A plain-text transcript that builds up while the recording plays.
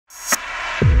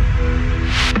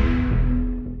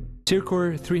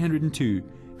ZIRKOR302.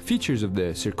 Features of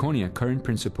the zirconia current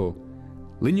principle.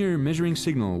 Linear measuring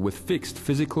signal with fixed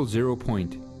physical 0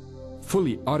 point.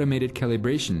 Fully automated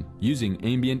calibration using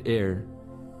ambient air.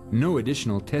 No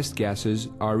additional test gases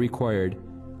are required.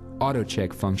 Auto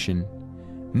check function.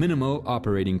 Minimal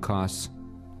operating costs.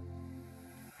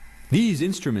 These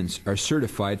instruments are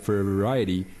certified for a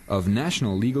variety of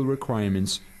national legal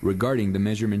requirements regarding the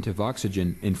measurement of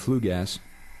oxygen in flue gas.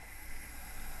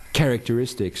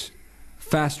 Characteristics: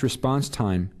 fast response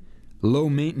time, low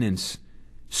maintenance,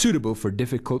 suitable for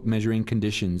difficult measuring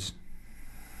conditions.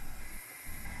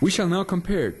 We shall now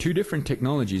compare two different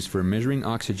technologies for measuring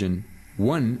oxygen.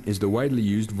 One is the widely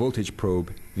used voltage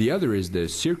probe, the other is the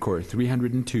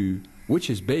ZIRKOR302, which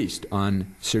is based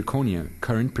on zirconia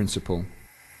current principle.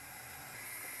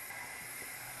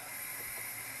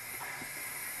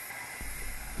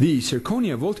 The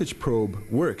zirconia voltage probe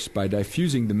works by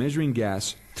diffusing the measuring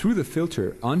gas through the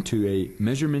filter onto a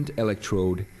measurement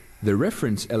electrode. The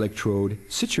reference electrode,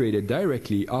 situated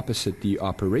directly opposite the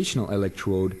operational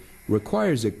electrode,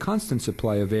 requires a constant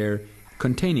supply of air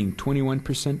containing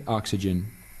 21% oxygen.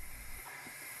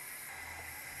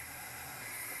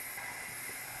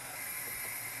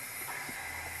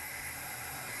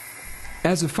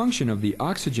 As a function of the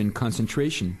oxygen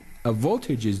concentration, a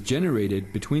voltage is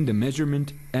generated between the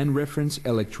measurement and reference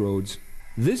electrodes.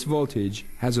 This voltage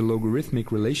has a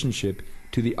logarithmic relationship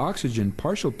to the oxygen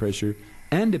partial pressure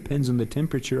and depends on the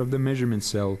temperature of the measurement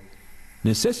cell,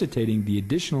 necessitating the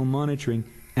additional monitoring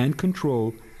and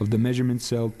control of the measurement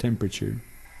cell temperature.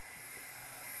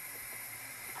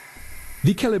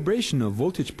 The calibration of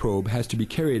voltage probe has to be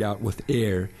carried out with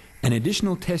air and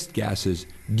additional test gases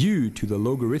due to the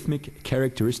logarithmic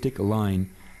characteristic line.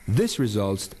 This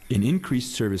results in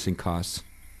increased servicing costs.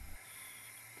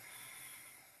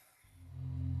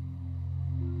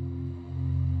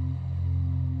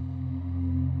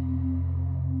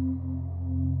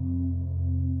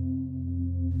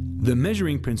 The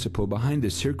measuring principle behind the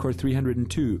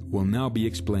ZIRKOR302 will now be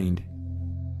explained.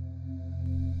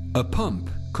 A pump,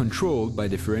 controlled by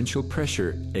differential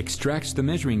pressure, extracts the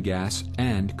measuring gas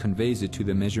and conveys it to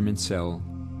the measurement cell.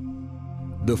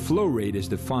 The flow rate is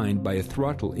defined by a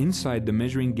throttle inside the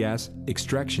measuring gas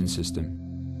extraction system.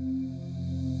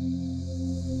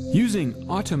 Using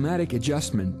automatic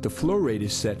adjustment, the flow rate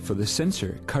is set for the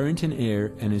sensor current in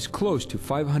air and is close to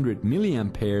 500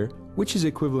 milliampere, which is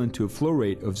equivalent to a flow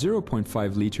rate of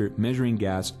 0.5 liter measuring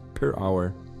gas per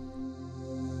hour.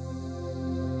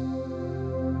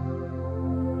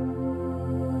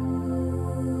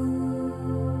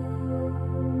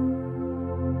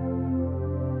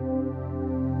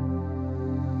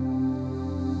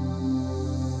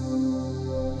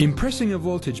 Impressing a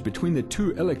voltage between the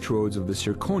two electrodes of the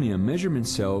zirconia measurement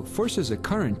cell forces a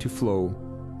current to flow.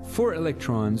 4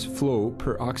 electrons flow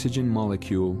per oxygen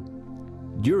molecule.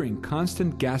 During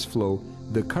constant gas flow,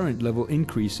 the current level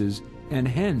increases and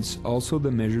hence also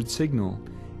the measured signal,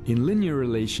 in linear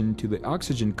relation to the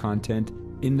oxygen content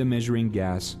in the measuring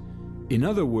gas. In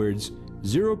other words,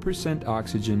 0%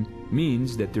 oxygen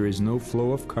means that there is no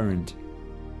flow of current.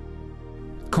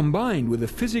 Combined with a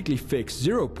physically fixed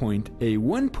 0 point, a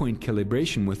 1 point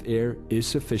calibration with air is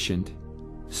sufficient.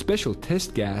 Special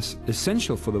test gas,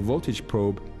 essential for the voltage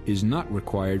probe, is not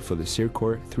required for the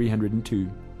ZIRKOR302.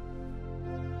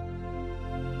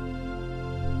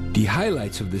 The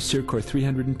highlights of the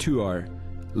ZIRKOR302 are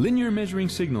linear measuring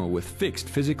signal with fixed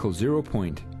physical 0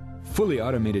 point, fully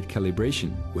automated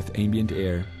calibration with ambient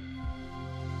air.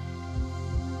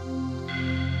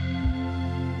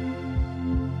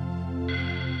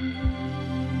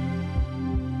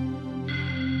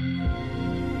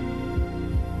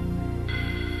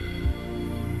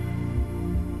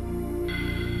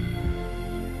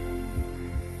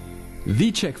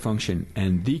 The check function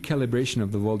and the calibration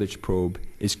of the voltage probe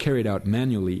is carried out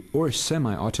manually or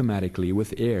semi-automatically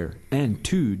with air and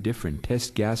 2 different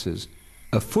test gases.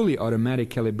 A fully automatic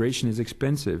calibration is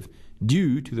expensive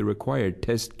due to the required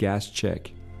test gas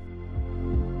check.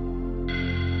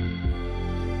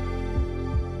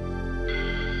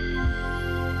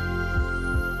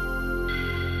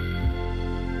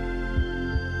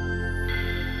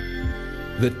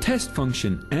 The test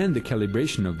function and the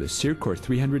calibration of the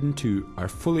ZIRKOR302 are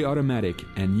fully automatic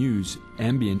and use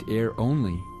ambient air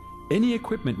only. Any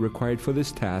equipment required for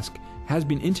this task has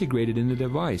been integrated in the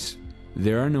device.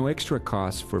 There are no extra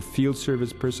costs for field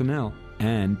service personnel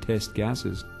and test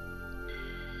gases.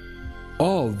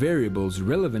 All variables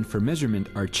relevant for measurement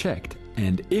are checked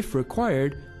and, if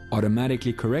required,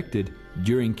 automatically corrected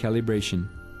during calibration.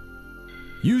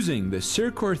 Using the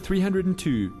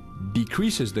ZIRKOR302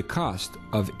 decreases the cost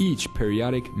of each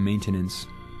periodic maintenance.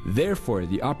 Therefore,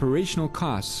 the operational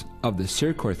costs of the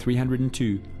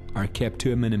ZIRKOR302 are kept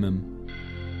to a minimum.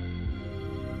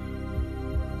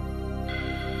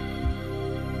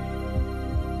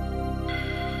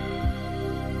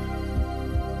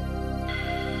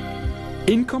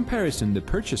 In comparison, the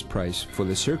purchase price for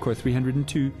the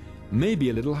ZIRKOR302 may be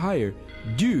a little higher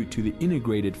due to the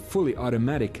integrated fully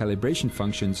automatic calibration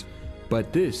functions,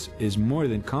 but this is more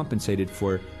than compensated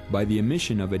for by the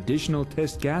emission of additional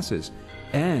test gases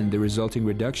and the resulting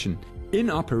reduction in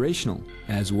operational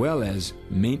as well as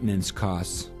maintenance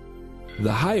costs.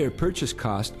 The higher purchase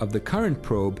cost of the current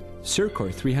probe,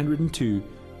 ZIRKOR302,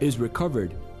 is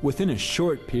recovered within a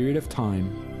short period of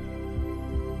time.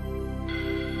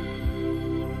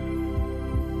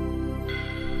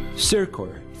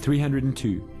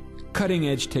 ZIRKOR302,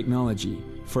 cutting-edge technology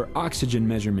for oxygen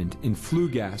measurement in flue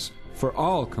gas for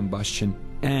all combustion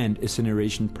and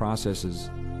incineration processes.